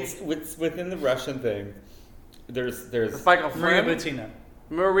into. It's within the Russian thing. There's Michael Maria Flynn. Butina.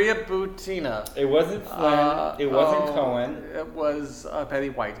 Maria Butina. It wasn't Flynn. It wasn't Cohen. It was Betty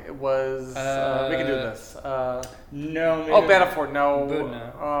White. It was. We can do this. No. Maybe Manafort. No.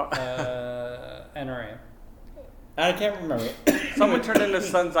 Budina. NRA. I can't remember. Someone turned in his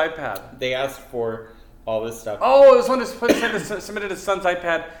son's iPad. They asked for all this stuff. Oh, it was one who submitted his son's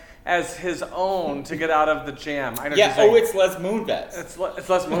iPad as his own to get out of the jam. I know. Yeah. Oh, it's Les Moonves. It's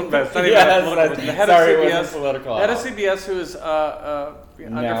Les Moonves. Not Yes, the head sorry, of it CBS. wasn't political. Head of CBS, who is under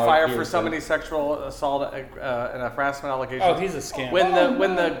Now fire accused for so of- many sexual assault and harassment allegations. Oh, he's a scam.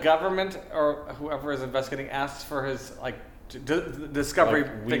 When the government or whoever is investigating asks for his discovery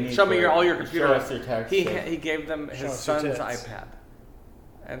Like, we thing, need show me to all your show computer. us your text. He gave them Show his us your son's tits. iPad,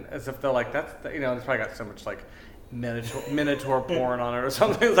 and as if they're like that's it's probably got so much like minotaur porn on it or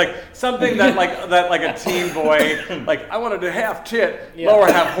something. It's like something that like a teen boy like I wanted to half tit, lower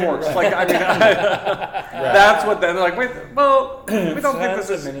half horse. Like I mean, that's what they're like. Wait, well, we don't think this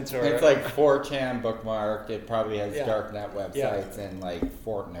is. Minotaur. It's like 4chan bookmarked. It probably has Yeah. darknet websites and like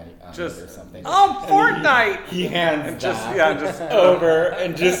Fortnite on Just- it or something. Oh, Fortnite! He hands And that just over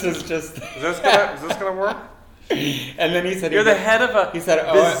and just is just. Is this gonna work? And then he said, You're the head of a He said,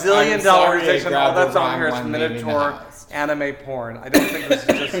 "Oh, bazillion I'm dollar sorry, I organization. All grabbed that's the on wrong here is one, leaving the Minotaur house." anime porn. I don't think this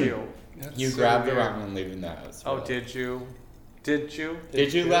is just you. You so grabbed the weird. wrong one leaving the house. Oh, really. did you? Did you?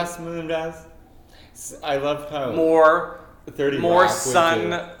 Did you last Moonves? I loved how More 30 more Rock would sun.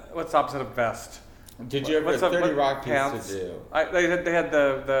 do. What's the opposite of vest? Did you ever What's up? 30 What Rock pants? used to do?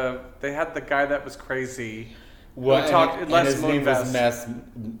 They had the guy that was crazy. Well, talked- and Les his name was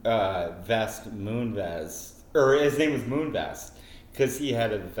Moonves. Vest Moonves, or his name was Moonvest because he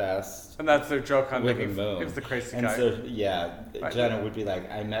had a vest And that's their joke on with a making. moon. He was the crazy and guy. so yeah, Right. Jenna would be like,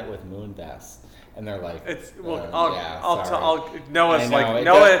 "I met with Moonvest," and they're like, It's well. sorry. Noah's I know, like it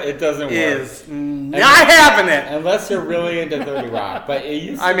Noah. it doesn't work is not having it. unless you're really into 30 Rock. But it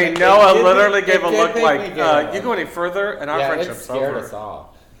used to I mean, make- Noah it did literally make- gave a it did look make like, me get you go any further and our yeah, it friendship's scared over. us all.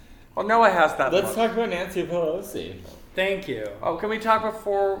 Well, Noah has that Let's look. talk about Nancy Pelosi. Thank you. Oh, can we talk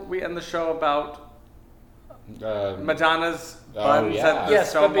before we end the show about Madonna's oh, buns yeah. at the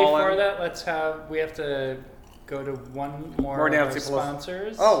Yes, but Stonewall before Inn? that, we have to go to one more More of our Nancy Pelosi.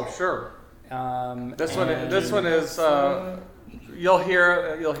 sponsors. Oh, sure. This one is. You'll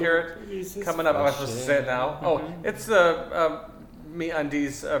hear it coming up. Am I supposed to say it now? Oh, it's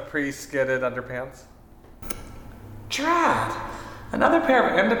MeUndies pre-skidded underpants. Drat! Another pair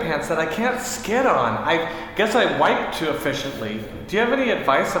of underpants that I can't skid on. I guess I wipe too efficiently. Do you have any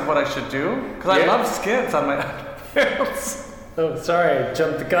advice of what I should do? Because I love skids on my underpants. Oh, sorry, I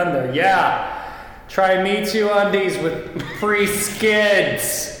jumped the gun there. Yeah, try Me Too undies with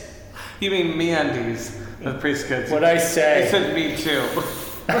pre-skids. You mean MeUndies with pre-skids? What'd I say? I said me too.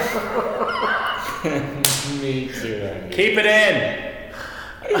 Me too. Keep it in.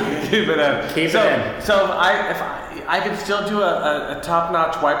 Keep it in. Keep it in. So if I can still do a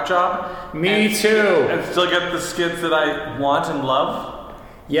top-notch wipe job. Me too. And still get the skids that I want and love.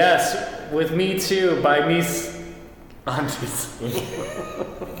 Yes, with Me Too by Me.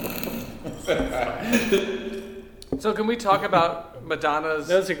 So can we talk about Madonna's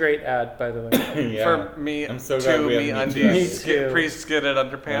That was a great ad, by the way. Yeah. for me I'm so glad to we have me Me undies Too. pre-skidded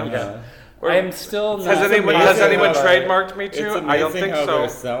underpants? Yeah. I'm still not. Has anyone trademarked Me It's Too? amazing I don't think how so. they're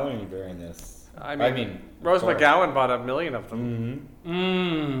selling during this. I mean, of Rose course. McGowan bought 1 million of them.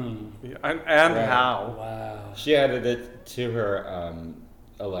 And Right. how? Wow. She added it to her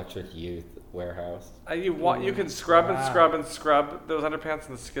electric youth warehouse. You can scrub and scrub and scrub those underpants,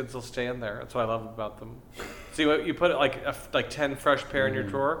 and the skids will stay in there. That's what I love about them. So you put like 10 fresh pair in your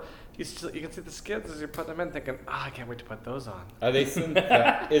drawer. You can see the skids as you're putting them in, thinking, I can't wait to put those on. Are they is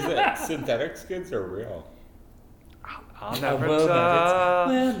it synthetic skids or real? I'll never will tell.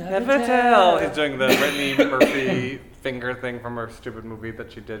 never Never tell. He's doing the Brittany Murphy finger thing from her stupid movie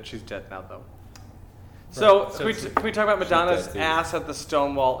that she did. She's dead now, though. So, Right. can we talk about Madonna's dead, too. ass at the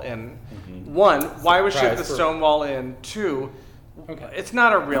Stonewall Inn? One, why was she at the Surprise for- Stonewall Inn? Two, Okay. It's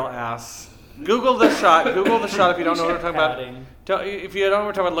not a real ass. Google the shot. Google the shot if you don't know what we're talking about. If you don't know what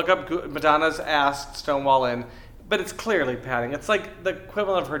we're talking about, look up Madonna's ass Stonewall Inn. But it's clearly padding. It's like the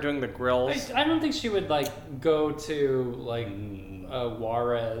equivalent of her doing the grills. I don't think she would go to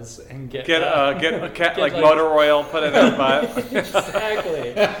Juarez and get motor oil put in her butt.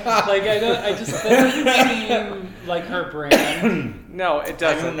 Exactly. I just that doesn't seem like her brand. No, it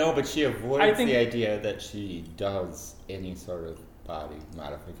doesn't. I don't know, but she avoids the idea that she does any sort of body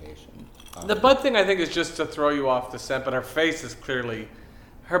modification. The butt thing, I think, is just to throw you off the scent. But her face is clearly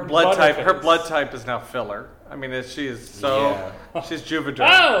her blood type. Her blood type is now filler. I mean, she's Juvederm.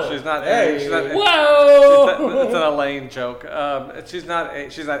 Oh! She's not. Whoa! It's an Elaine joke. She's not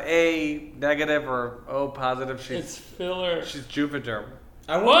A negative or O positive. It's filler. She's Juvederm.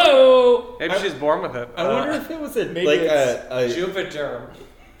 Whoa! Maybe she's born with it. I wonder if it was a Juvederm.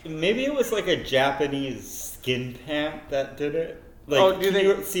 Maybe it was like a Japanese skin pant that did it. Do you think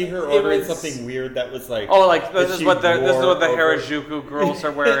you see her ordering something weird that was like? This is what the Harajuku girls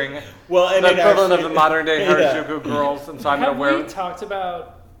are wearing. Well, and the equivalent of the modern day Harajuku girls, and so I'm gonna wear. Have we talked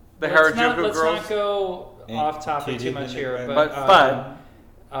about the Harajuku girls? Let's not go off topic too much here, but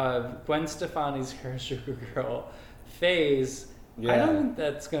Gwen Stefani's Harajuku girl phase. I don't think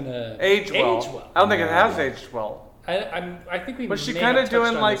that's gonna age well. I don't think it has aged well. I think we. Was she kind of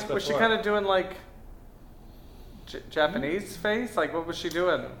doing like? Japanese face? Like, what was she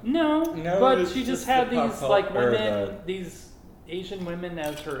doing? No, but she just had these women, these Asian women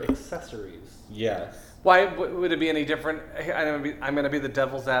as her accessories. Yes. Why would it be any different? I'm going to be the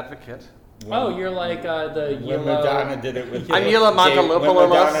devil's advocate. You're like the yellow. Madonna did it with. I'm Yela Montalopoulous.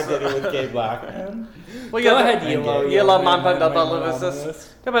 Madonna did it with gay black men. Well, go ahead, Yela. Yela Montalopoulous.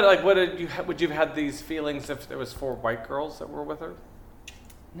 No, but would you have had these feelings if there was 4 white girls that were with her?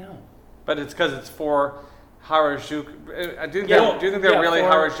 No. But it's because it's 4 Harajuku. Do you think they're really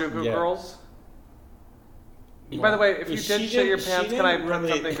Harajuku girls? Yeah. By the way, if you did shit your pants, can I put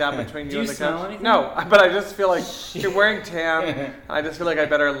something down between you and the couch? No, but I just feel like you're wearing tan. And I just feel like I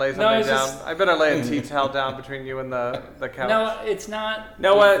better lay something down. I better lay a tea towel down between you and the couch. No, it's not.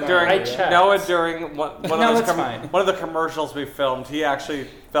 Noah during one of the commercials we filmed, he actually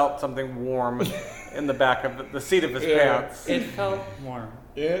felt something warm in the back of the seat of his pants. It felt warm.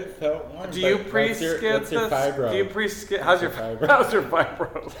 It felt warm. Do you pre-skid this? Do you pre-skid? How's your fibro? How's your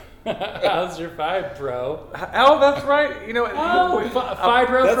fibro? Oh, that's right. You know,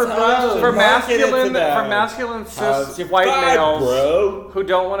 fibro for bros. For masculine cis white males who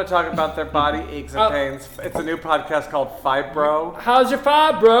don't want to talk about their body aches and pains. It's a new podcast called Fibro. How's your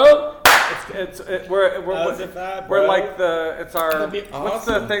fibro? We're like what's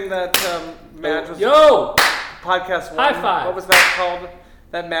the thing that Madge was podcast 1. High five. What was that called?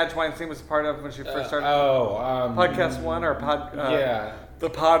 That Madge Weinstein was part of when she first started. Podcast 1 or the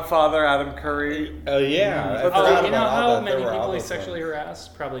Podfather Adam Curry. Oh yeah. You know how many people he sexually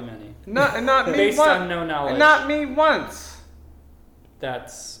harassed? Probably many. Not me. Based on no knowledge. Not me once.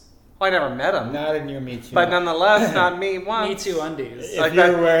 That's. Well, I never met him. Not in your Me Too. But nonetheless, not me once. Me Too undies. If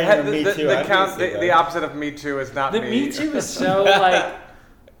you're wearing your Me Too undies, the opposite of Me Too is not me. The Me Too is so like.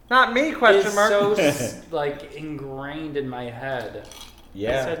 Not me? Question mark. It's so ingrained in my head.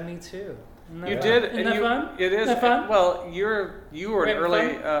 Yeah. I said Me Too. You did. Isn't that fun? It is. Isn't that fun? Well, you were an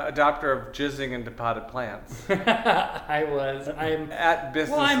early adopter of jizzing into potted plants. I was. At business meetings.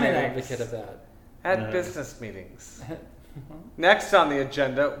 Well, I'm an advocate of that. At business meetings. Next on the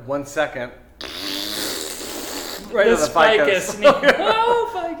agenda, 1 second. Right the to the ficus.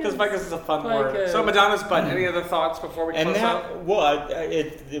 Ficus. Because ficus is a fun word. So Madonna's butt. Any other thoughts before we close out?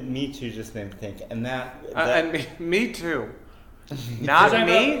 The Me Too just made me think, and Me Too. Not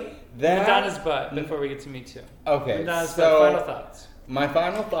me. Madonna's butt. Before we get to Me Too. Okay. Madonna's butt. Final thoughts. My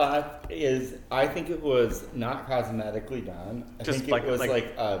final thought is, I think it was not cosmetically done. I think it was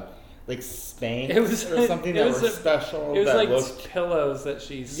like Spanx or something that was special. It was like pillows that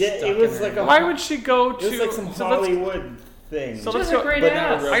she stuck it was in like her. Why would she go to? It was like some Hollywood thing. So let's go. Great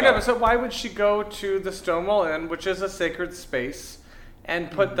ass. I know, but so why would she go to the Stonewall Inn, which is a sacred space, and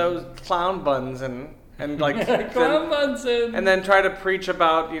put those clown buns in? And and then try to preach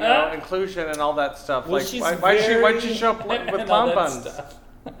about inclusion and all that stuff. Well, why'd she show up with clown buns?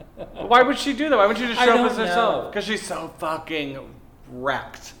 Why would she do that? Why would she just show up as herself? Because she's so fucking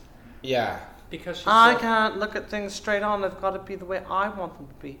wrecked. Yeah. Because I can't look at things straight on. They've got to be the way I want them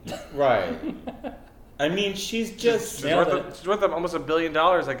to be. Right. I mean, she's just... She's worth almost $1 billion.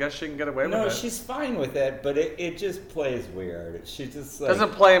 I guess she can get away with it. No, she's fine with it, but it just plays weird. She just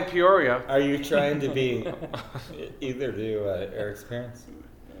doesn't play in Peoria. Are you trying to be... either do Eric's parents?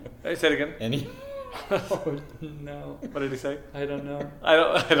 Hey, say it again. Any... Oh, no. What did he say? I don't know. I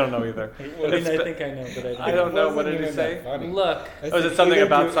don't know either. I think I know, but I don't know. What did he say? Look. Was it something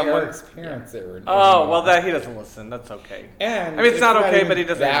about someone? Eric's parents that were Oh, well, that he doesn't listen. That's okay. And I mean, it's not okay, even but he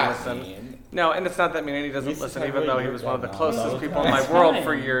doesn't that listen. mean. No, and it's not that mean, and he doesn't We should listen, have even though really he was heard one of the that now. closest No, people in my that's world fine.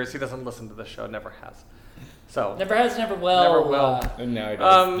 for years. He doesn't listen to the show. Never has. So. Never has, never will. Never will. And now he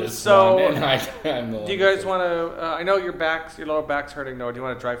does this so, one, and I'm the do you guys want to? I know your lower back's hurting. No, do you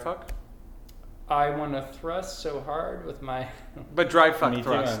want to dry fuck? I want to thrust so hard with my. But dry fuck Me too,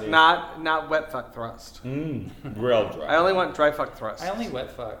 thrust, Andy. not wet fuck thrust. Real dry. I only want dry fuck thrust. I only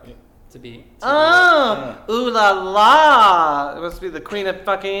wet fuck to be. Ooh la la! It must be the Queen of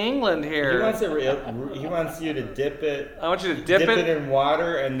fucking England here. He wants he wants you to dip it. I want you to dip it in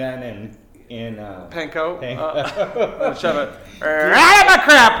water and then in panko. panko. Shove it right up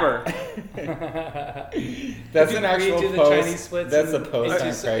my crapper. That's an actual do the post. Chinese splits That's a into- post on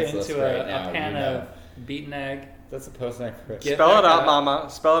into Craigslist a, right now. a pan you know. of beaten egg, That's a post on Craigslist. Get Spell it back out, up. mama.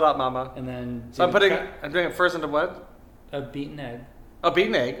 Spell it out, mama. and then So do I'm doing it first into what? a beaten egg. A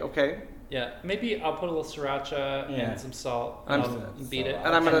beaten egg. Okay. Yeah, maybe I'll put a little siracha Yeah. and some salt, and I'm- I'll beat it.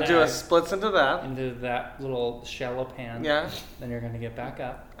 And I'm gonna do a splits into that. into that little shallow pan. Yeah. Then you're gonna get back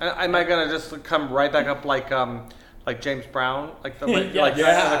up. Am I gonna just come right back up like James Brown, like the Yeah. like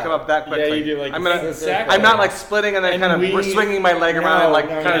Yeah. come up that quickly? Yeah, you do like I'm gonna. Exactly. I'm not like splitting and then And kind of we- swinging my leg around and like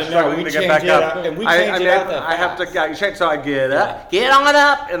kind of struggling we to get change back it up. and we I change it out that I have to. fast. Yeah, you change. So I get up, get on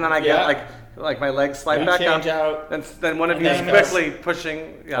up, and then I get Yeah. like my legs slide We back change up. out. Then one of And you then is I'm gonna quickly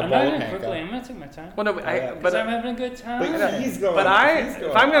pushing. Yeah. I'm bowl not of gonna panko. quickly. I'm gonna take my time. Well, no, yeah. Because I'm having a good time. He's going.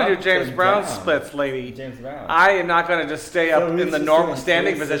 if I'm gonna do up James and Brown down. splits, lady, James Brown. I am not gonna just stay up So he's in the just normal doing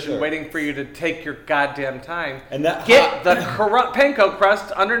standing three position, scissors. waiting for you to take your goddamn time. And that Get the panko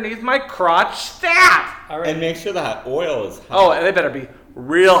crust underneath my crotch stat. All right. and make sure the hot oil is hot. Oh, and they better be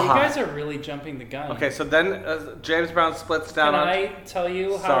real you hot. guys are really jumping the gun. Okay, so then James Brown splits down Can on. I tell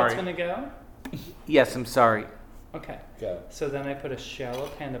you how Sorry. it's gonna go? Yes, I'm sorry. Okay. Go. So then I put a shallow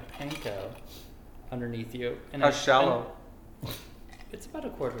pan of panko underneath you. And How I- shallow? It's about a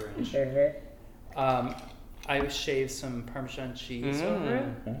quarter inch. Mm-hmm. I shave some Parmesan cheese over it.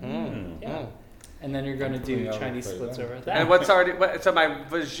 Yeah. And then you're going to do Yeah, Chinese pretty splits well. over that. And what's already? So my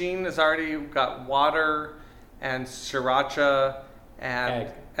vagine has already got water and sriracha and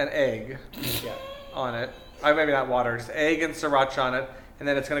Egg. an egg Yeah. on it. Maybe not water, just egg and sriracha on it. And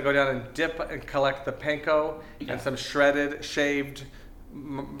then it's going to go down and dip and collect the panko Yeah. and some shredded, shaved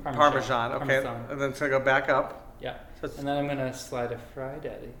Parmesan. Okay. Parmesan. And then it's going to go back up. Yeah. So it's- And then I'm going to slide a fried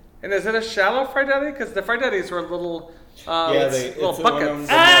Eddie. And is it a shallow fried Eddie? Because the fried Eddies were little, Yeah, little it's one of buckets.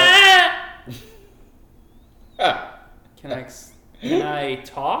 them- Can I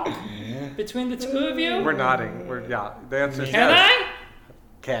talk between the two of you? We're nodding. The answer is Can yes. I?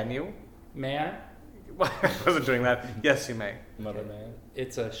 Can you? May I? I wasn't doing that. Yes, you may. Mother man.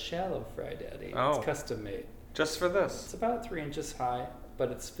 It's a shallow fried Eddie. Oh. It's custom made. Just for this. It's about 3 inches high,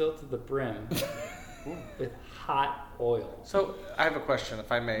 but it's filled to the brim with hot oil. So I have a question,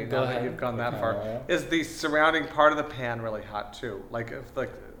 if I may. Go Now that ahead. you've gone that Okay. far, is the surrounding part of the pan really hot too?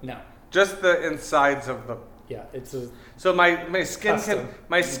 No. Just the insides of the. Yeah, it's a So my skin Custom.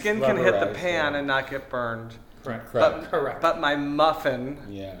 can hit the rubberized, pan yeah. and not get burned. correct. Correct. But my muffin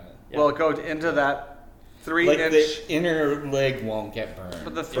Yeah. Yeah. will go into that 3 Like inch. the inner leg won't get burned.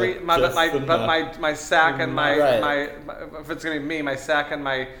 But the three, But my, just my, the but muff- my sack and my, Right. my if it's gonna be me, my sack and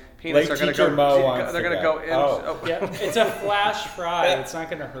my penis Like are gonna Teacher go. Mo wants They're to gonna go. go in. Oh. Yeah, it's a flash fry. It's not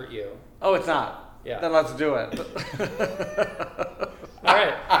going to hurt you. Oh, it's not. Yeah. Then let's do it. All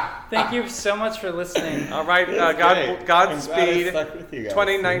right. Thank you so much for listening. All right. It's great. I'm glad I Godspeed. stuck with you guys.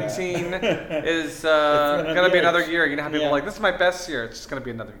 2019 is gonna gonna be be another a- year. You know how people yeah. are like, this is my best year. It's just gonna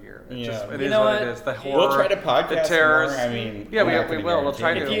be another year. It Yeah. just, it You is know what what? it is. The Yeah. horror, We'll try to podcast the terrors. more. I mean, Yeah, we're not we gonna will. We'll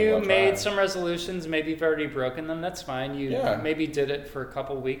try guarantee to. If you We'll made try. some resolutions, maybe you've already broken them, that's fine. You Yeah. maybe did it for a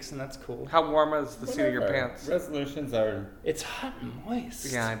couple weeks, and that's cool. How warm is the seat of your Whatever. pants? Resolutions are. It's hot and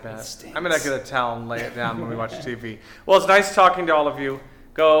moist. Yeah, I It bet. stinks. I'm gonna get a towel and lay it down when we watch TV. Well, it's nice talking to all of you.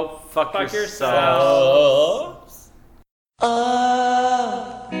 Go fuck Fuck yourselves. Oh.